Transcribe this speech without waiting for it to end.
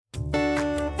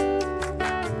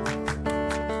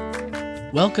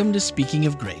Welcome to Speaking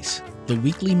of Grace, the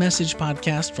weekly message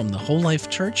podcast from the Whole Life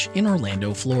Church in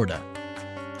Orlando, Florida.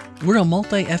 We're a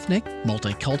multi-ethnic,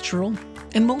 multicultural,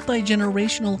 and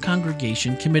multi-generational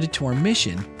congregation committed to our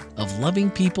mission of loving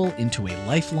people into a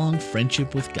lifelong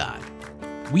friendship with God.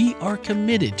 We are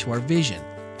committed to our vision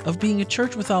of being a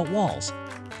church without walls,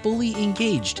 fully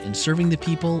engaged in serving the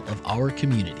people of our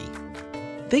community.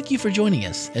 Thank you for joining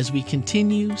us as we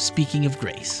continue Speaking of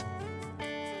Grace.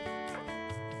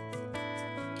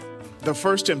 The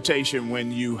first temptation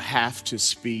when you have to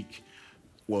speak,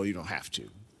 well, you don't have to.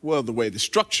 Well, the way the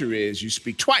structure is, you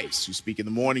speak twice. You speak in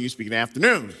the morning, you speak in the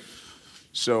afternoon.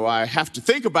 So I have to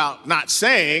think about not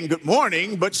saying good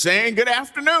morning, but saying good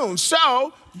afternoon.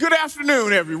 So, good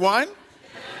afternoon, everyone.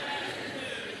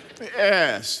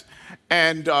 Yes.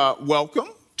 And welcome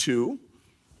to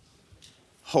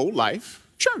Whole Life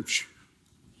Church.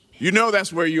 You know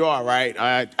that's where you are, right?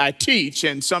 I teach,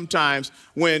 and sometimes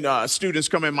when students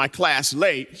come in my class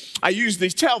late, I usually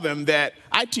tell them that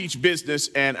I teach business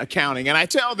and accounting, and I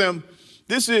tell them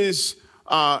this is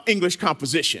English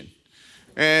composition.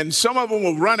 And some of them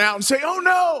will run out and say, oh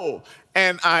no!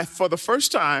 And for the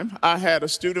first time, I had a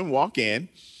student walk in,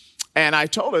 and I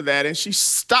told her that, and she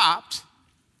stopped,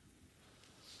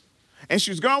 and she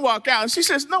was going to walk out, and she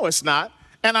says, no, it's not.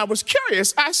 And I was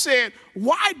curious. I said,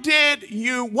 what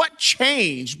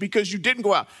changed because you didn't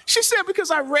go out? She said,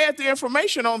 because I read the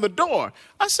information on the door.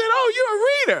 I said, oh,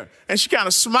 you're a reader. And she kind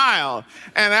of smiled.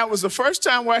 And that was the first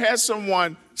time where I had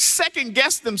someone second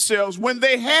guess themselves when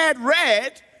they had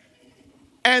read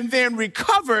and then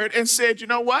recovered and said, you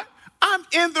know what? I'm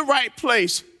in the right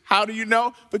place. How do you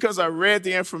know? Because I read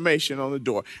the information on the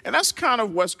door. And that's kind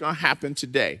of what's going to happen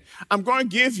today. I'm going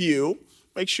to give you,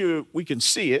 make sure we can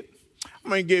see it. I'm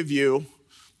going to give you,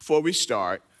 before we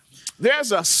start,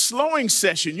 there's a slowing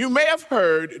session. You may have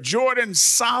heard Jordan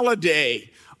Soliday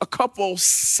a couple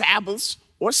Sabbaths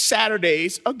or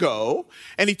Saturdays ago,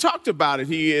 and he talked about it.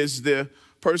 He is the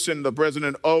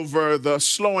president over the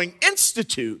Slowing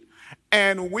Institute.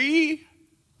 And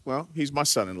he's my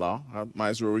son-in-law. I might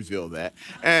as well reveal that.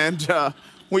 And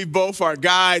we both are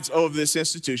guides of this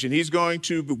institution.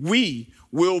 We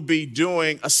will be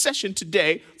doing a session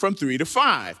today from 3 to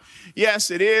 5.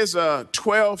 Yes, it is a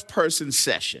 12-person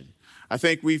session. I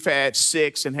think we've had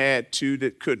 6 and had 2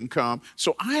 that couldn't come.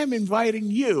 So I am inviting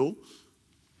you,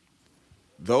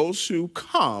 those who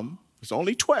come, it's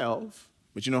only 12,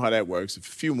 but you know how that works. If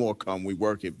a few more come, we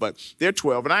work it, but they're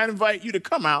 12. And I invite you to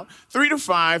come out 3 to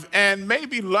 5 and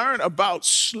maybe learn about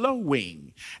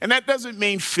slowing. And that doesn't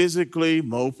mean physically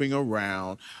moping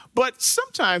around, but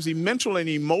sometimes mentally and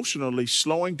emotionally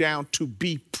slowing down to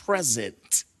be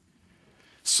present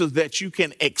so that you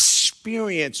can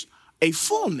experience a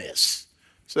fullness.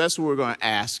 So that's what we're going to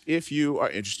ask. If you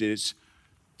are interested, it's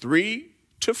 3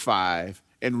 to 5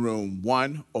 in room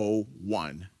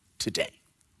 101 today.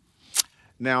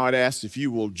 Now I'd ask if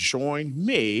you will join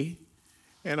me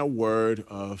in a word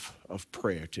of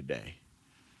prayer today.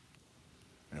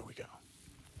 There we go.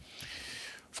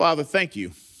 Father, thank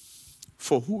you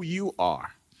for who you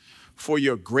are, for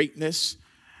your greatness,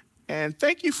 and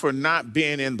thank you for not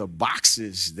being in the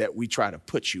boxes that we try to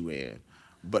put you in,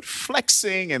 but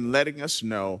flexing and letting us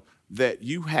know that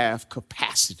you have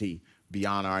capacity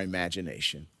beyond our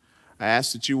imagination. I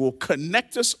ask that you will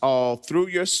connect us all through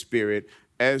your Spirit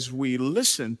as we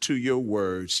listen to your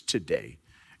words today.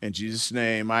 In Jesus'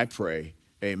 name I pray,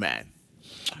 amen.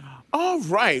 All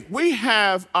right, we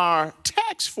have our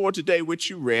text for today, which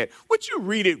you read. Would you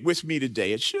read it with me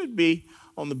today? It should be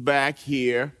on the back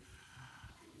here.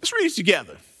 Let's read it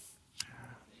together.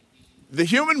 The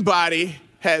human body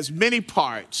has many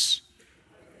parts,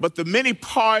 but the many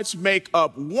parts make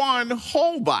up one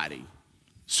whole body.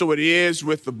 So it is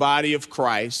with the body of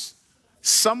Christ.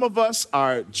 Some of us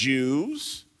are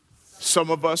Jews, some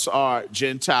of us are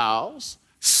Gentiles,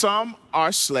 some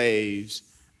are slaves,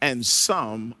 and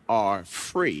some are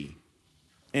free.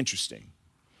 Interesting.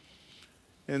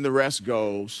 And the rest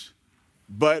goes,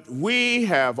 but we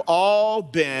have all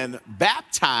been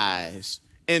baptized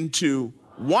into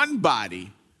one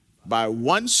body by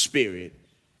one Spirit,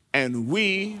 and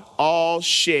we all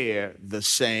share the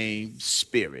same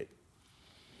Spirit.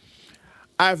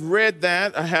 I've read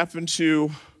that. I happen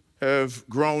to have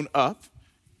grown up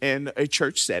in a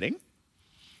church setting.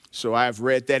 So I've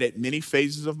read that at many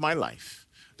phases of my life.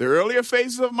 The earlier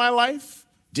phases of my life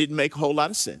didn't make a whole lot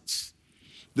of sense.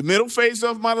 The middle phase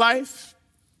of my life,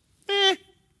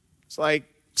 it's like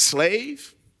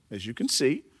slave, as you can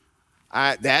see.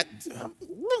 And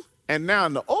now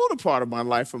in the older part of my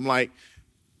life, I'm like,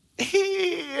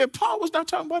 Paul was not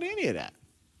talking about any of that.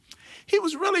 He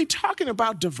was really talking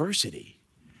about diversity.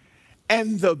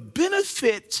 and the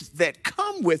benefits that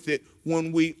come with it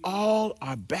when we all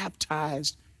are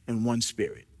baptized in one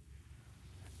Spirit.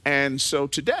 And so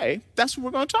today, that's what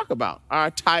we're going to talk about. Our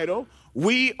title,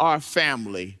 We Are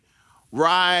Family,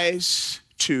 Rise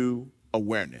to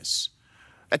Awareness.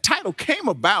 That title came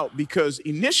about because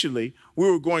initially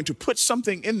we were going to put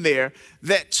something in there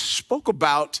that spoke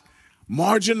about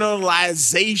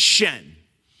marginalization.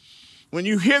 When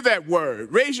you hear that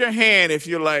word, raise your hand if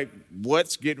you're like,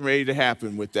 what's getting ready to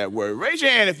happen with that word? Raise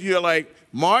your hand if you're like,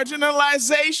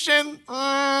 marginalization?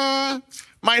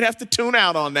 Might have to tune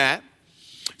out on that.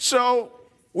 So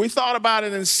we thought about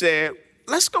it and said,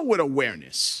 let's go with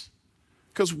awareness,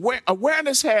 because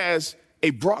awareness has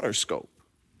a broader scope.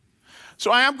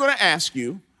 So I am going to ask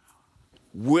you,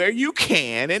 where you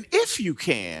can and if you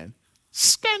can,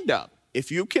 stand up.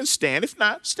 If you can stand, if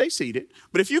not, stay seated.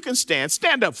 But if you can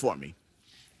stand up for me.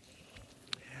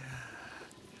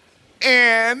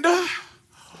 And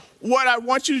what I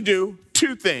want you to do,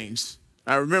 two things.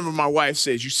 I remember my wife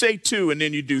says, you say two and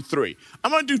then you do three. I'm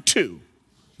going to do two.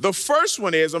 The first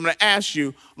one is I'm going to ask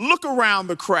you, look around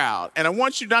the crowd. And I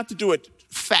want you not to do it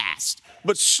fast,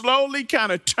 but slowly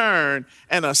kind of turn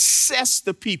and assess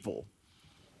the people.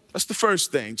 That's the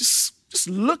first thing. Just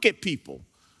look at people.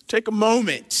 Take a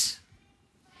moment.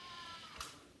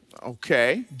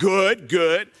 Okay,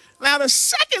 good. Now, the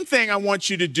second thing I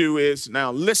want you to do is,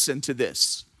 now listen to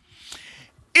this.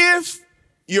 If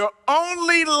your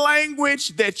only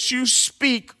language that you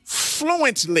speak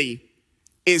fluently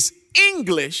is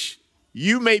English,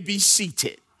 you may be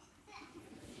seated.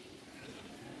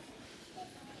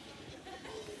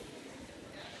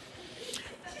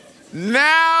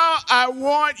 Now, I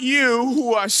want you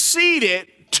who are seated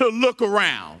to look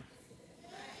around.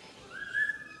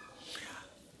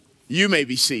 You may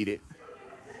be seated.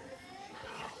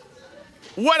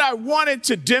 What I wanted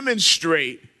to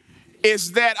demonstrate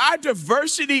is that our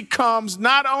diversity comes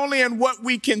not only in what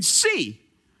we can see,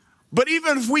 but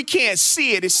even if we can't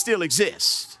see it, it still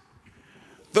exists.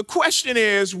 The question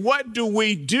is, what do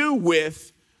we do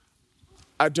with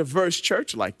a diverse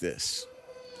church like this?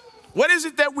 What is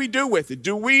it that we do with it?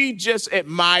 Do we just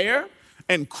admire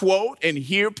and quote and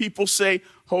hear people say,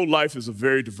 Whole Life is a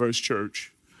very diverse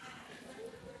church?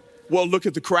 Well, look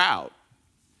at the crowd.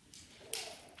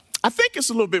 I think it's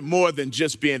a little bit more than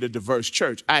just being a diverse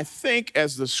church. I think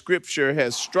as the scripture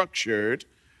has structured,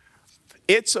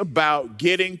 it's about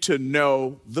getting to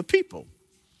know the people.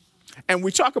 And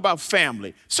we talk about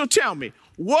family. So tell me,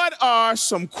 what are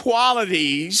some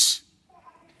qualities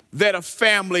that a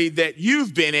family that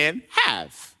you've been in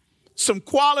have? Some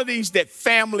qualities that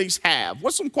families have.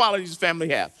 What's some qualities family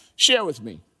have? Share with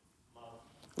me.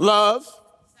 Love.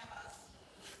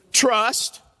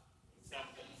 Trust.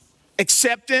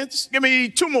 Acceptance. Give me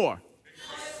two more.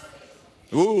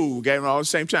 Ooh, gave them all at the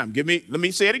same time. Let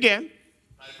me say it again.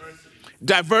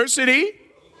 Diversity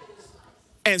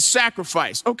and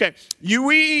sacrifice. Okay,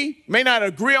 we may not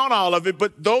agree on all of it,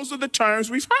 but those are the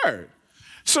terms we've heard.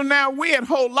 So now we at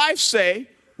Whole Life say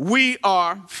we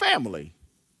are family.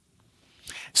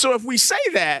 So if we say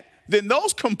that, then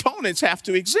those components have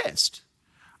to exist.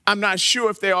 I'm not sure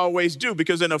if they always do,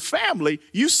 because in a family,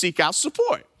 you seek out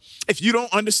support. If you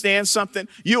don't understand something,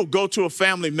 you'll go to a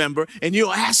family member and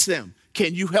you'll ask them,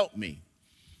 can you help me?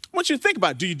 I want you to think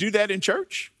about it. Do you do that in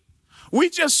church? We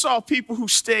just saw people who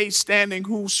stayed standing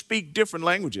who speak different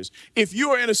languages. If you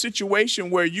are in a situation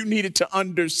where you needed to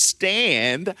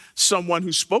understand someone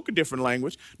who spoke a different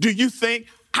language, do you think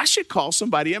I should call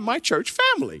somebody in my church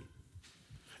family?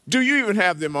 Do you even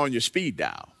have them on your speed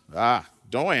dial?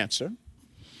 Don't answer.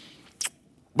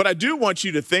 But I do want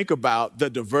you to think about the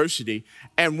diversity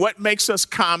and what makes us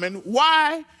common.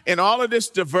 Why, in all of this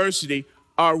diversity,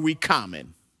 are we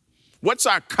common? What's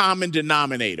our common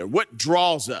denominator? What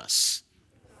draws us?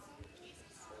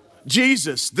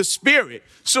 Jesus, the Spirit.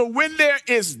 So when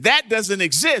that doesn't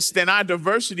exist, then our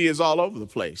diversity is all over the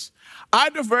place.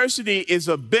 Our diversity is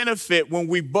a benefit when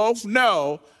we both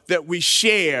know that we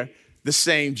share the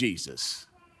same Jesus.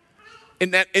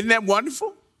 Isn't that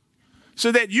wonderful?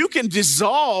 So that you can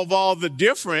dissolve all the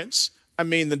difference. I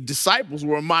mean, the disciples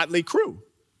were a motley crew.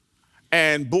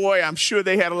 And boy, I'm sure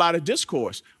they had a lot of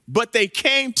discourse. But they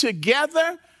came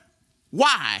together.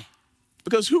 Why?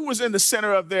 Because who was in the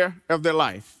center of their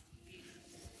life?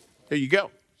 There you go.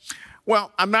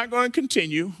 Well, I'm not going to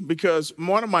continue because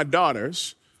one of my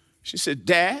daughters, she said,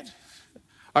 Dad,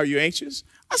 are you anxious?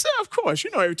 I said, of course. You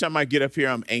know, every time I get up here,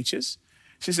 I'm anxious.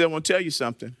 She said, I want to tell you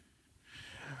something.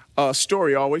 A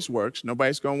story always works.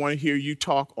 Nobody's going to want to hear you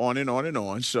talk on and on and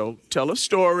on. So tell a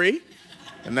story,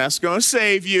 and that's going to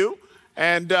save you.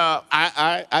 And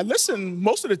I listen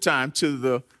most of the time to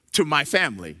the to my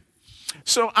family.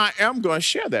 So I am going to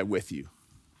share that with you.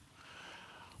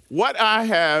 What I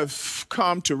have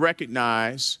come to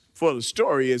recognize for the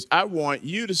story is I want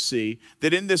you to see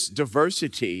that in this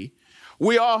diversity,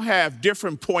 we all have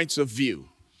different points of view.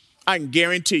 I can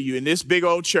guarantee you in this big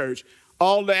old church,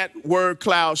 all that word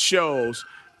cloud shows,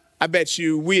 I bet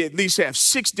you we at least have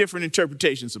 6 different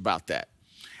interpretations about that.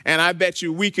 And I bet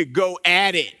you we could go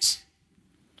at it.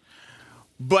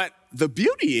 But the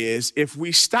beauty is if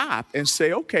we stop and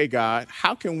say, okay, God,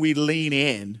 how can we lean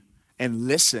in and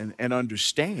listen and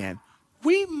understand?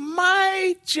 We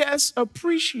might just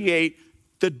appreciate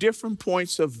the different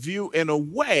points of view in a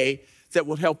way that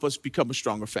will help us become a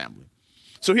stronger family.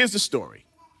 So here's the story.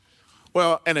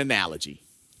 Well, an analogy.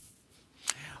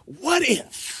 What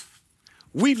if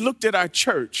we looked at our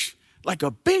church like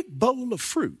a big bowl of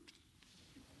fruit?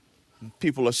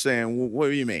 People are saying, well, what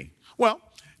do you mean? Well,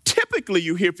 typically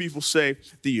you hear people say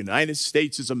the United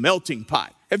States is a melting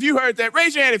pot. Have you heard that?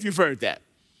 Raise your hand if you've heard that.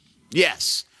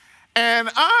 Yes. And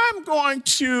I'm going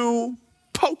to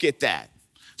poke at that.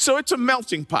 So it's a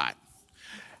melting pot.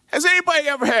 Has anybody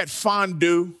ever had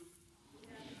fondue?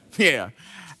 Yeah.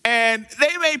 And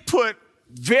they may put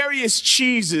various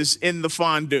cheeses in the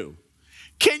fondue.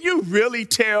 Can you really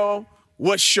tell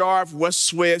what's sharp, what's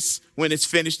Swiss when it's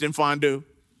finished in fondue?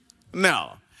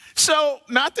 No. So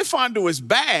not that fondue is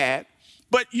bad,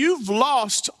 but you've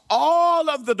lost all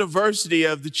of the diversity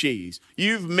of the cheese.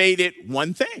 You've made it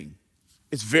one thing.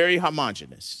 It's very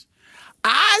homogeneous.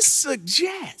 I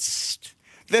suggest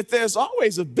that there's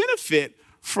always a benefit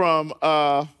from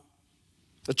a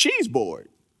cheese board.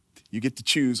 You get to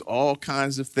choose all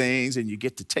kinds of things and you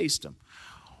get to taste them.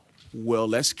 Well,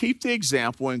 let's keep the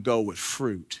example and go with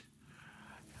fruit.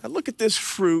 Now look at this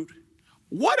fruit.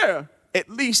 What are at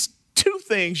least 2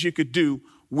 things you could do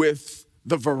with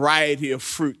the variety of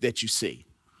fruit that you see?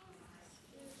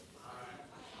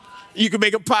 You can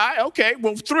make a pie. Okay,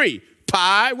 well, 3.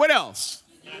 Pie, what else?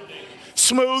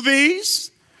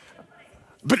 Smoothies,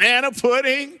 banana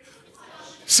pudding.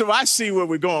 So I see where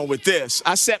we're going with this.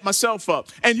 I set myself up.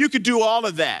 And you could do all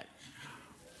of that.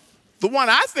 The one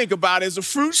I think about is a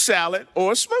fruit salad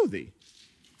or a smoothie.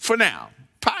 For now,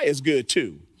 pie is good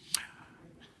too.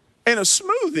 And a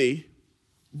smoothie,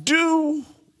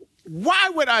 why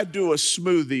would I do a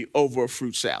smoothie over a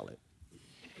fruit salad?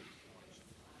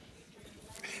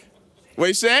 What do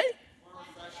you say?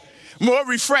 More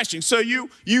refreshing. So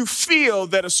you feel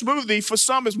that a smoothie for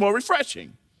some is more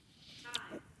refreshing.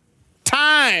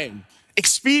 Time,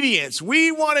 expedience.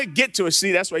 We want to get to it.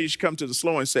 See, that's why you should come to the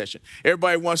slowing session.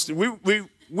 Everybody wants to,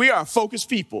 we are focused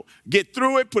people. Get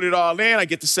through it, put it all in, I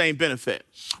get the same benefit.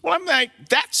 Well, I'm like,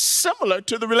 that's similar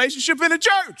to the relationship in a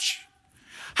church.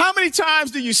 How many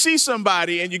times do you see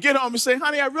somebody and you get home and say,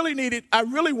 honey, I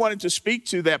really wanted to speak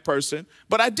to that person,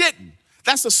 but I didn't.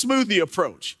 That's a smoothie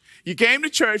approach. You came to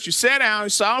church, you sat down, you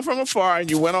saw them from afar, and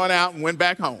you went on out and went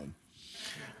back home.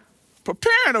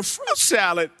 Preparing a fruit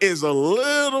salad is a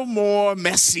little more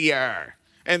messier.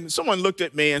 And someone looked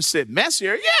at me and said,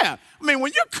 messier? Yeah. I mean,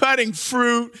 when you're cutting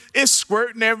fruit, it's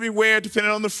squirting everywhere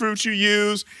depending on the fruit you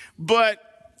use. But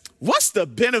what's the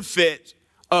benefit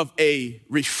of a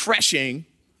refreshing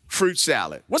fruit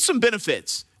salad? What's some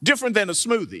benefits different than a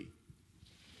smoothie?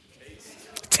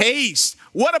 Taste.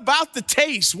 What about the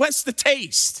taste? What's the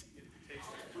taste?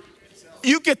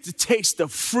 You get to taste the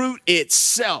fruit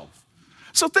itself.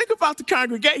 So think about the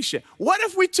congregation. What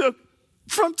if we took,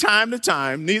 from time to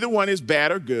time, neither one is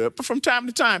bad or good, but from time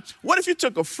to time, what if you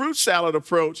took a fruit salad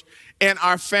approach in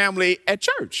our family at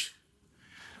church,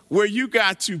 where you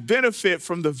got to benefit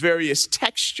from the various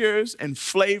textures and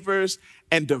flavors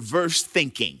and diverse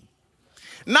thinking?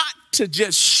 Not to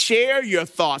just share your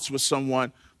thoughts with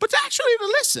someone, but to actually to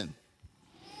listen.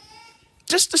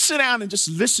 Just to sit down and just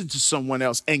listen to someone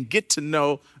else and get to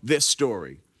know their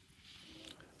story.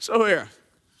 So here,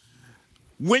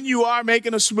 when you are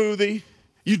making a smoothie,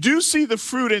 you do see the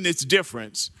fruit and its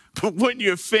difference, but when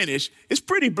you're finished, it's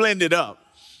pretty blended up.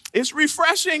 It's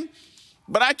refreshing,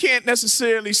 but I can't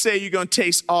necessarily say you're going to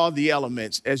taste all the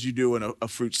elements as you do in a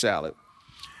fruit salad.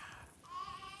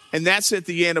 And that's at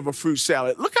the end of a fruit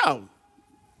salad. Look how,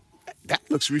 that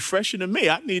looks refreshing to me.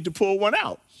 I need to pull one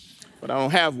out. But I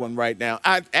don't have one right now.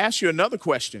 I'd ask you another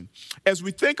question. As we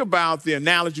think about the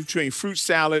analogy between fruit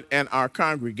salad and our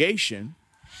congregation,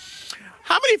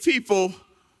 how many people,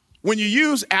 when you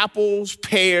use apples,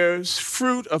 pears,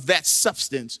 fruit of that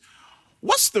substance,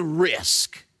 what's the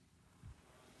risk?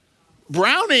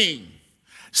 Browning.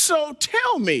 So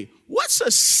tell me, what's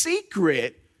a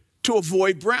secret to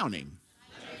avoid browning?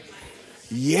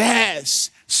 Yes.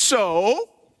 So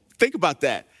think about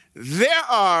that. There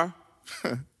are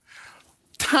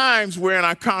times where in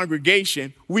our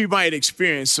congregation we might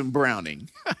experience some browning.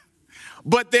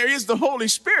 But there is the Holy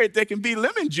Spirit that can be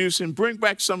lemon juice and bring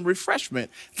back some refreshment,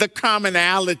 the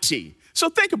commonality. So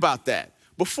think about that.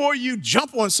 Before you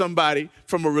jump on somebody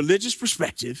from a religious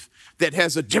perspective that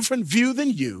has a different view than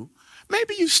you,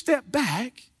 maybe you step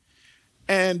back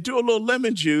and do a little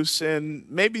lemon juice, and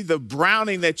maybe the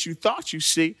browning that you thought you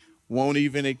see won't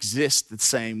even exist the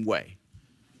same way.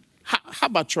 How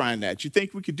about trying that? You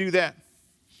think we could do that?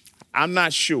 I'm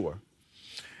not sure.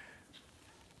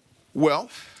 Well,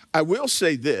 I will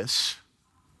say this.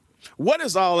 What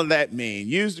does all of that mean?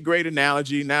 Use the great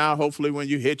analogy. Now, hopefully, when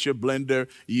you hit your blender,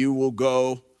 you will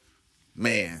go,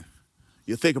 man,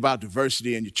 you think about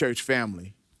diversity in your church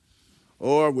family.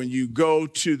 Or when you go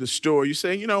to the store, you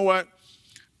say, you know what?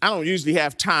 I don't usually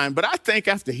have time, but I think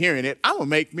after hearing it, I'm going to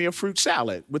make me a fruit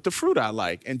salad with the fruit I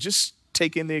like and just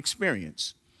take in the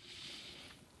experience.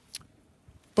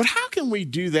 But how can we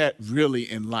do that really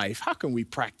in life? How can we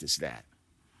practice that?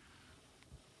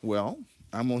 Well,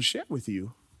 I'm going to share with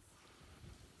you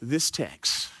this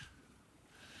text.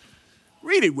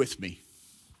 Read it with me.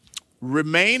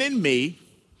 Remain in me,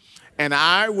 and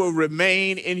I will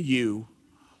remain in you,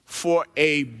 for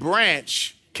a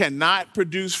branch cannot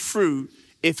produce fruit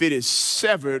if it is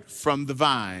severed from the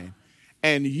vine,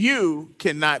 and you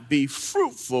cannot be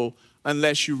fruitful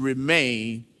unless you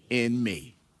remain in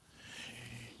me.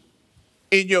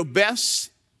 In your best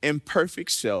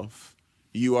imperfect self,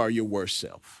 you are your worst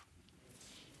self.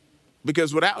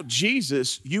 Because without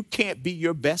Jesus, you can't be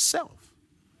your best self.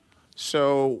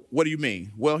 So what do you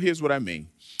mean? Well, here's what I mean.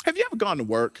 Have you ever gone to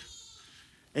work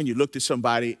and you looked at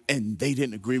somebody and they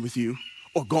didn't agree with you?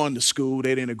 Or gone to school,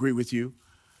 they didn't agree with you?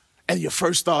 And your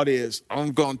first thought is,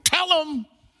 I'm going to tell them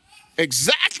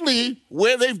exactly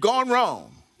where they've gone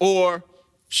wrong. Or,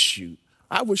 shoot,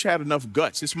 I wish I had enough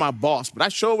guts. It's my boss, but I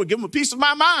sure would give him a piece of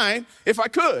my mind if I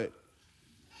could.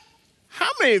 How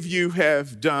many of you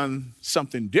have done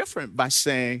something different by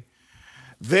saying,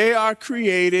 they are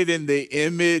created in the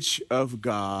image of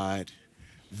God,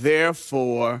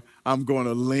 therefore I'm going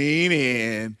to lean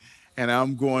in and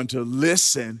I'm going to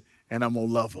listen and I'm going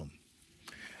to love them?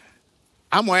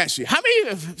 I'm going to ask you, how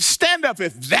many stand up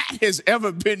if that has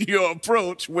ever been your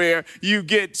approach, where you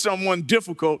get someone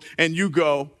difficult and you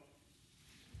go,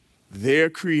 they're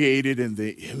created in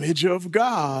the image of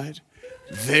God,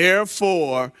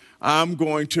 therefore I'm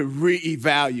going to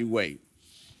reevaluate.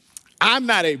 I'm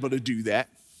not able to do that.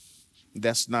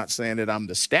 That's not saying that I'm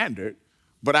the standard,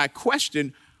 but I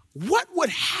question what would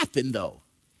happen though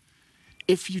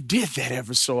if you did that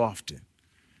ever so often.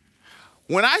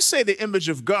 When I say the image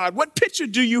of God, what picture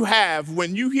do you have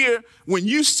when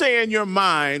you say in your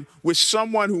mind with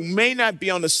someone who may not be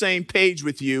on the same page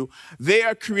with you, they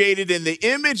are created in the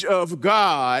image of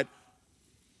God?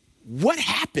 What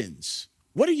happens?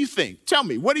 What do you think? Tell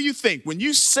me, what do you think? When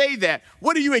you say that,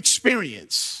 what do you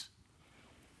experience?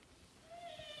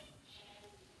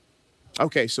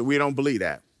 Okay, so we don't believe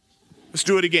that. Let's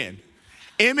do it again.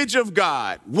 Image of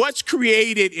God. What's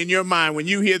created in your mind when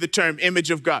you hear the term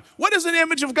image of God? What is an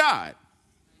image of God?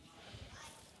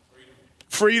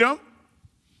 Freedom.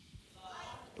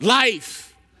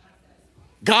 Life.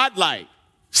 Godlike.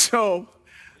 So,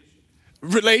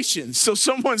 relations. So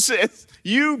someone says,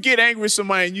 you get angry with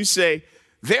somebody and you say,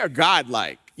 they're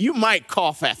godlike. You might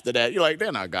cough after that. You're like,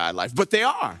 they're not godlike, but they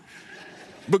are.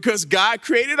 Because God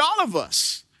created all of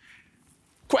us.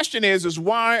 Question is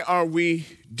why are we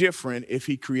different if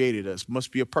he created us?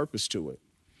 Must be a purpose to it.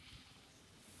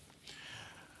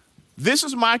 This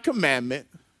is my commandment.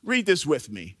 Read this with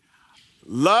me.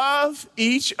 Love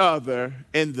each other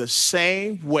in the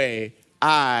same way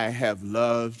I have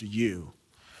loved you.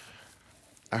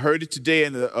 I heard it today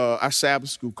in our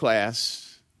Sabbath school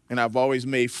class, and I've always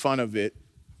made fun of it.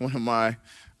 One of my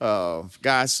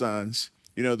godsons,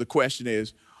 the question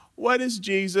is, what is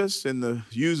Jesus? And the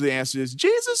usually answer is,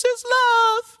 Jesus is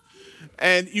love.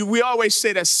 And we always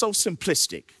say that's so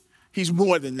simplistic. He's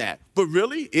more than that. But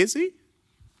really, is he?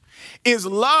 Is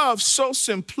love so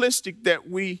simplistic that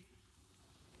we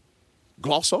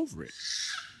gloss over it?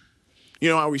 You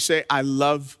know how we say, I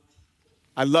love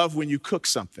when you cook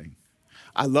something.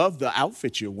 I love the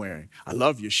outfit you're wearing. I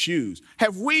love your shoes.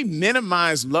 Have we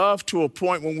minimized love to a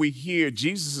point when we hear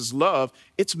Jesus' love,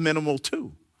 it's minimal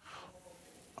too?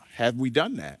 Have we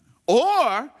done that?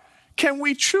 Or can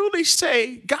we truly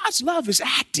say God's love is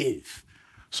active?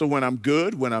 So when I'm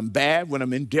good, when I'm bad, when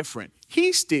I'm indifferent,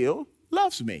 he still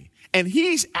loves me. And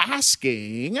he's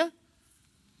asking, what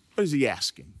is he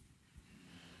asking?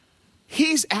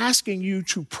 He's asking you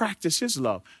to practice his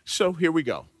love. So here we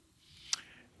go.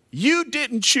 You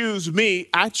didn't choose me,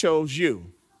 I chose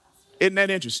you. Isn't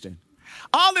that interesting?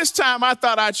 All this time, I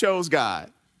thought I chose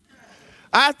God.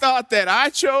 I thought that I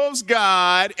chose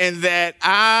God and that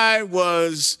I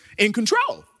was in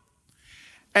control.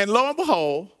 And lo and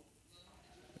behold,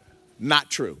 not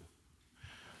true.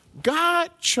 God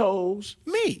chose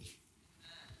me.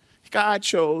 God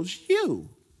chose you.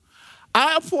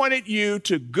 I appointed you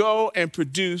to go and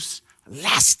produce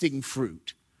lasting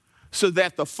fruit so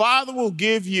that the Father will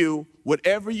give you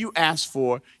whatever you ask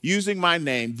for using my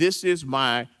name. This is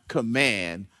my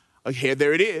command. Here,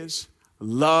 there it is.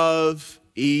 Love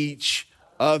each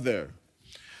other.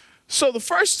 So the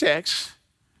first text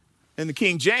in the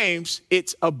King James,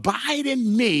 it's abide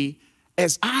in me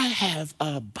as I have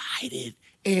abided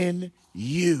in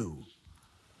you.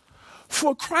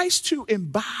 For Christ to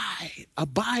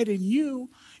abide in you,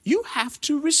 you have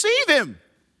to receive him.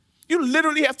 You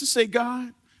literally have to say,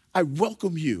 God, I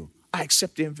welcome you. I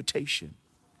accept the invitation.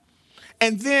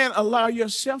 And then allow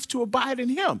yourself to abide in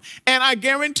him. And I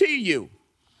guarantee you,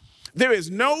 there is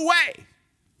no way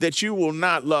that you will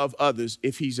not love others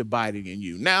if he's abiding in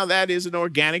you. Now, that is an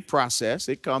organic process.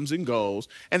 It comes and goes.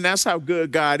 And that's how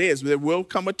good God is. There will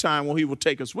come a time when he will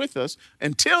take us with us.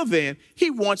 Until then,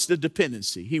 he wants the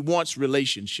dependency. He wants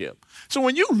relationship. So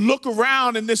when you look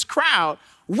around in this crowd,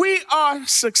 we are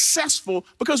successful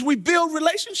because we build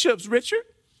relationships, Richard.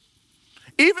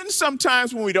 Even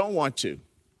sometimes when we don't want to.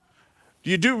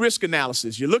 You do risk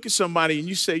analysis. You look at somebody and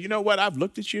you say, you know what, I've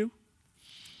looked at you.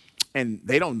 And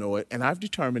they don't know it, and I've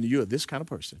determined you're this kind of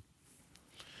person.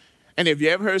 And have you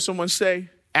ever heard someone say,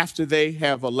 after they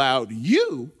have allowed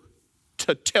you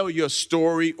to tell your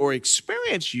story or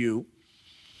experience you,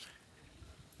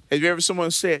 have you ever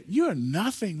someone said, you're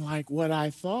nothing like what I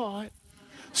thought?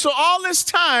 So all this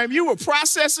time, you were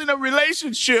processing a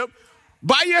relationship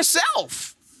by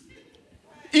yourself.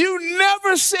 You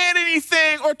never said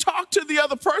anything or talked to the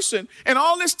other person. And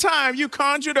all this time, you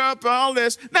conjured up all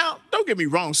this. Now, don't get me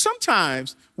wrong.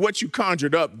 Sometimes what you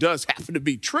conjured up does happen to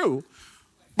be true,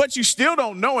 but you still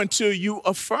don't know until you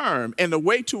affirm. And the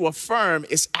way to affirm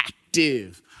is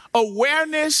active.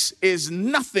 Awareness is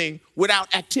nothing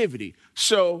without activity.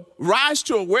 So rise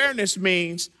to awareness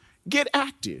means get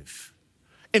active.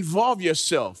 Involve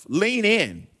yourself. Lean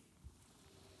in.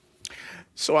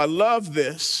 So I love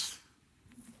this.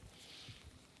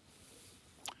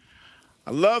 I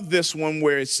love this one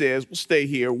where it says, we'll stay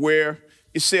here, where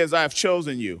it says, I have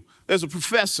chosen you. There's a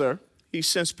professor, he's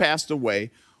since passed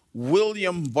away,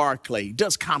 William Barclay. He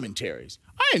does commentaries.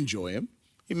 I enjoy him.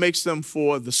 He makes them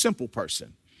for the simple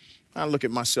person. I look at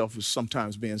myself as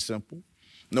sometimes being simple.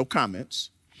 No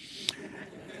comments.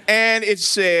 And it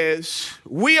says,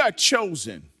 we are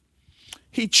chosen.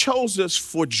 He chose us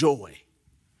for joy.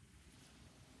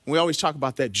 We always talk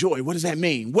about that joy. What does that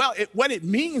mean? Well, what it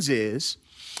means is,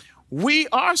 we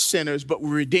are sinners, but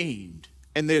we're redeemed,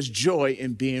 and there's joy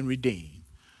in being redeemed.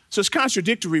 So it's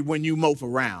contradictory when you mope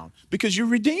around because you're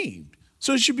redeemed.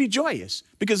 So it should be joyous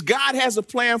because God has a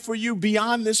plan for you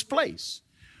beyond this place.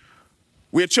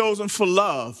 We're chosen for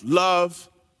love. Love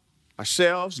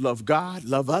ourselves, love God,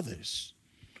 love others.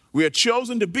 We are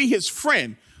chosen to be his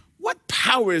friend. What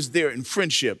power is there in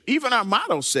friendship? Even our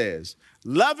motto says,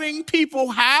 loving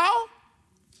people how?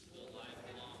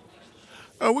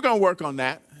 Oh, we're going to work on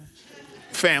that.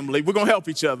 Family, we're going to help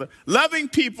each other. Loving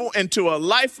people into a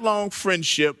lifelong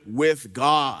friendship with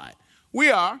God.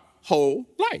 We are whole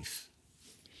life.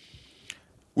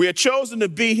 We are chosen to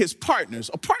be his partners,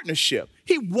 a partnership.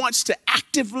 He wants to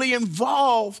actively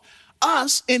involve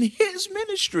us in his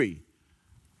ministry.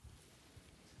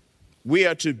 We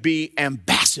are to be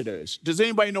ambassadors. Does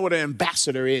anybody know what an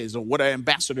ambassador is or what an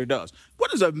ambassador does?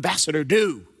 What does an ambassador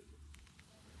do?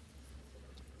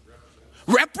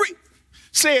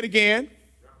 Say it again.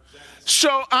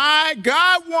 So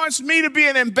God wants me to be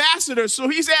an ambassador, so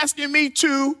he's asking me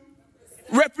to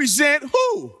represent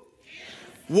who?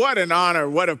 What an honor,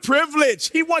 what a privilege.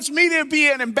 He wants me to be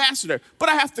an ambassador, but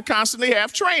I have to constantly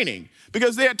have training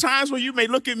because there are times where you may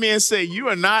look at me and say, you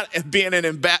are not being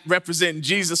representing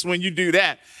Jesus when you do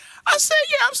that. I say,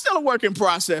 yeah, I'm still a work in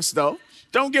process though.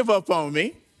 Don't give up on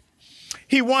me.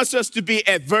 He wants us to be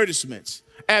advertisements.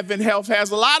 Advent Health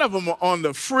has a lot of them on the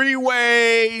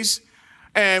freeways.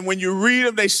 And when you read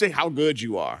them, they say how good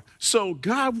you are. So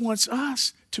God wants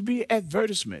us to be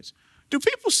advertisements. Do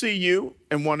people see you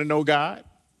and want to know God?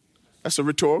 That's a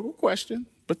rhetorical question,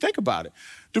 but think about it.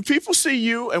 Do people see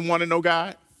you and want to know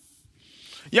God?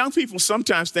 Young people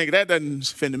sometimes think that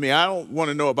doesn't offend me. I don't want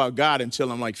to know about God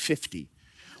until I'm like 50.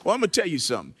 Well, I'm going to tell you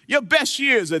something. Your best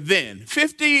years are then.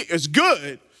 50 is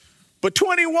good, but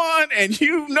 21 and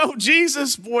you know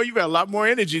Jesus, boy, you got a lot more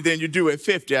energy than you do at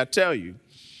 50, I tell you.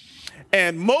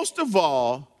 And most of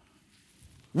all,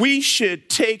 we should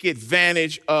take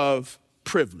advantage of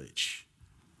privilege.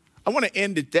 I want to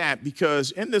end at that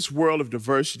because in this world of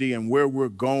diversity and where we're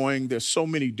going, there's so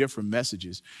many different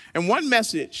messages. And one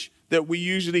message that we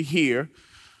usually hear,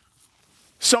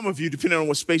 some of you, depending on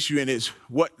what space you're in, is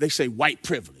what they say white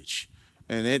privilege.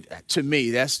 And to me,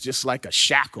 that's just like a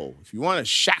shackle. If you want to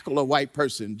shackle a white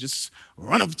person, just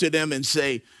run up to them and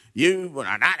say, you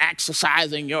are not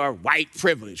exercising your white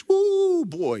privilege. Ooh,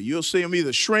 boy, you'll see them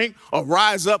either shrink or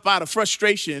rise up out of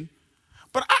frustration.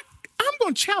 But I'm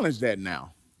going to challenge that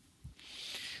now.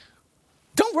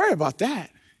 Don't worry about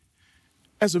that.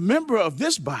 As a member of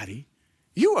this body,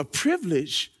 you are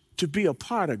privileged to be a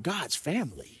part of God's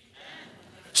family.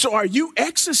 So are you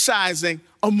exercising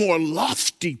a more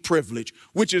lofty privilege,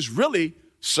 which is really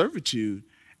servitude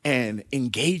and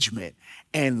engagement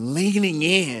and leaning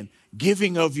in,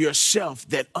 giving of yourself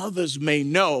that others may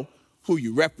know who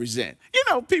you represent? You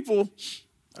know, people,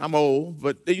 I'm old,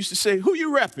 but they used to say, who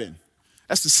you repping?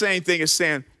 That's the same thing as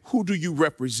saying, who do you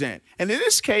represent? And in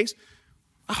this case,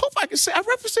 I hope I can say I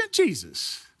represent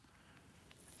Jesus.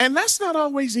 And that's not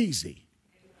always easy.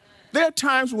 There are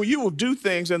times when you will do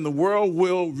things and the world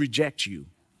will reject you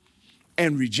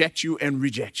and reject you and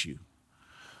reject you.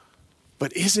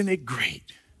 But isn't it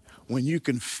great when you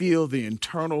can feel the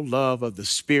internal love of the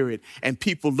Spirit and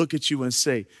people look at you and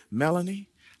say, Melanie,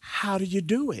 how do you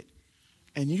do it?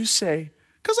 And you say,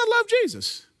 because I love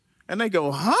Jesus. And they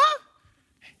go, huh?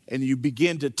 And you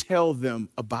begin to tell them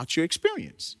about your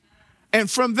experience.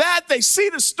 And from that, they see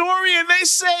the story and they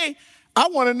say, I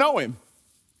want to know him.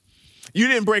 You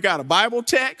didn't break out a Bible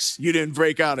text. You didn't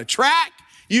break out a tract.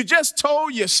 You just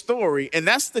told your story. And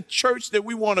that's the church that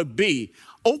we want to be,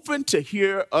 open to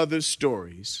hear other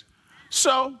stories.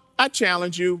 So I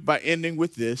challenge you by ending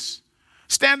with this.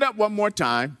 Stand up one more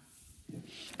time.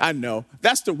 I know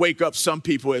that's to wake up some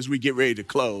people as we get ready to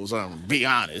close. Be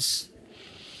honest.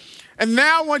 And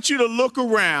now I want you to look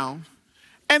around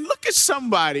and look at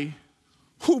somebody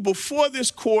who before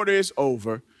this quarter is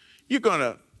over, you're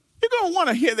gonna want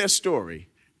to hear their story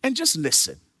and just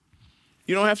listen.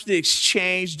 You don't have to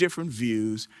exchange different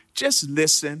views. Just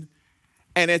listen,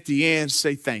 and at the end,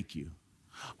 say thank you.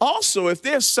 Also, if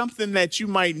there's something that you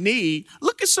might need,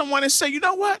 look at someone and say, you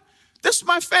know what? This is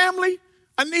my family.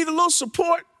 I need a little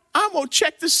support. I'm going to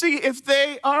check to see if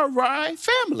they are right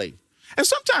family. And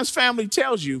sometimes family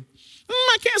tells you,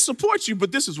 I can't support you,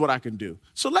 but this is what I can do.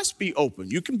 So let's be open.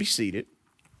 You can be seated.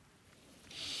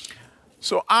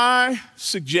 So I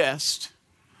suggest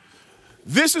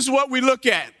this is what we look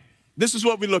at. This is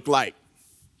what we look like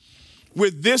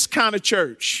with this kind of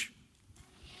church.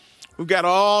 We've got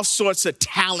all sorts of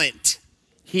talent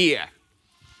here,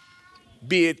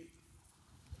 be it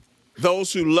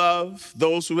those who love,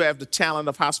 those who have the talent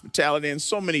of hospitality, and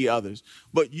so many others.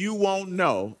 But you won't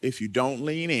know if you don't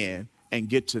lean in and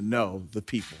get to know the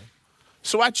people.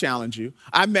 So I challenge you.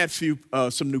 I met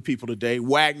some new people today.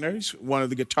 Wagner's one of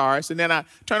the guitarists. And then I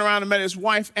turned around and met his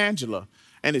wife, Angela,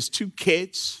 and his 2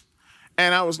 kids.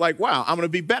 And I was like, wow, I'm going to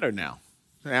be better now.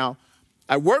 Now,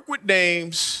 I work with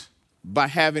names by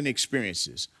having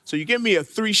experiences. So you give me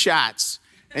 3 shots,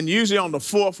 and usually on the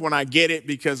 4th when I get it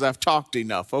because I've talked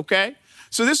enough, okay?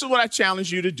 So this is what I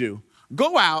challenge you to do.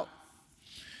 Go out,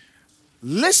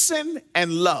 listen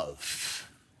and love.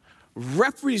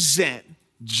 Represent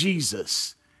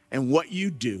Jesus and what you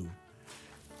do.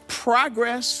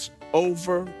 Progress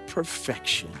over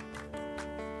perfection.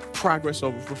 Progress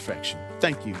over perfection.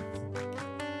 Thank you.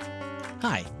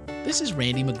 Hi, this is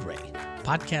Randy McGray,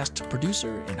 podcast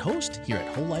producer and host here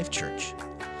at Whole Life Church.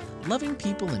 Loving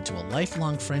people into a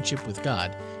lifelong friendship with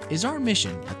God is our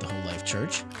mission at the Whole Life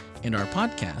Church, and our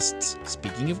podcasts,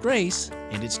 Speaking of Grace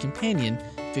and its companion,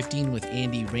 15 with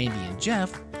Andy, Randy, and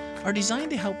Jeff, are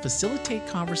designed to help facilitate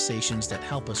conversations that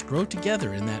help us grow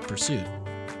together in that pursuit.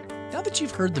 Now that you've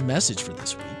heard the message for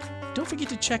this week, don't forget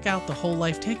to check out the Whole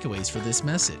Life takeaways for this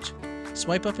message.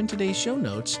 Swipe up in today's show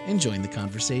notes and join the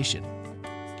conversation.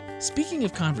 Speaking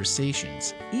of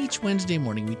conversations, each Wednesday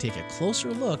morning we take a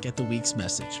closer look at the week's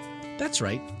message. That's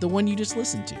right, the one you just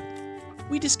listened to.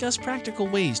 We discuss practical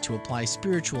ways to apply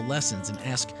spiritual lessons and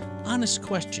ask honest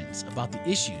questions about the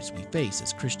issues we face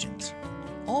as Christians,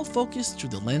 all focused through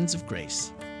the lens of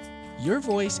grace. Your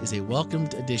voice is a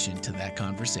welcomed addition to that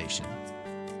conversation.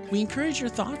 We encourage your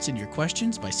thoughts and your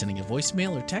questions by sending a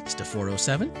voicemail or text to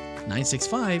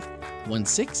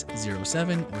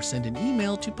 407-965-1607 or send an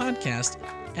email to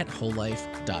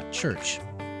podcast@wholelife.church.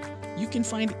 You can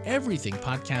find everything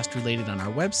podcast related on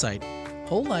our website,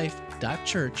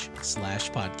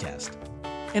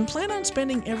 wholelife.church/podcast. And plan on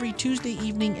spending every Tuesday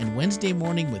evening and Wednesday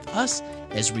morning with us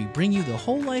as we bring you the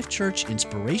Whole Life Church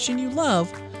inspiration you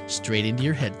love straight into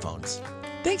your headphones.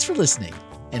 Thanks for listening,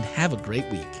 and have a great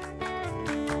week.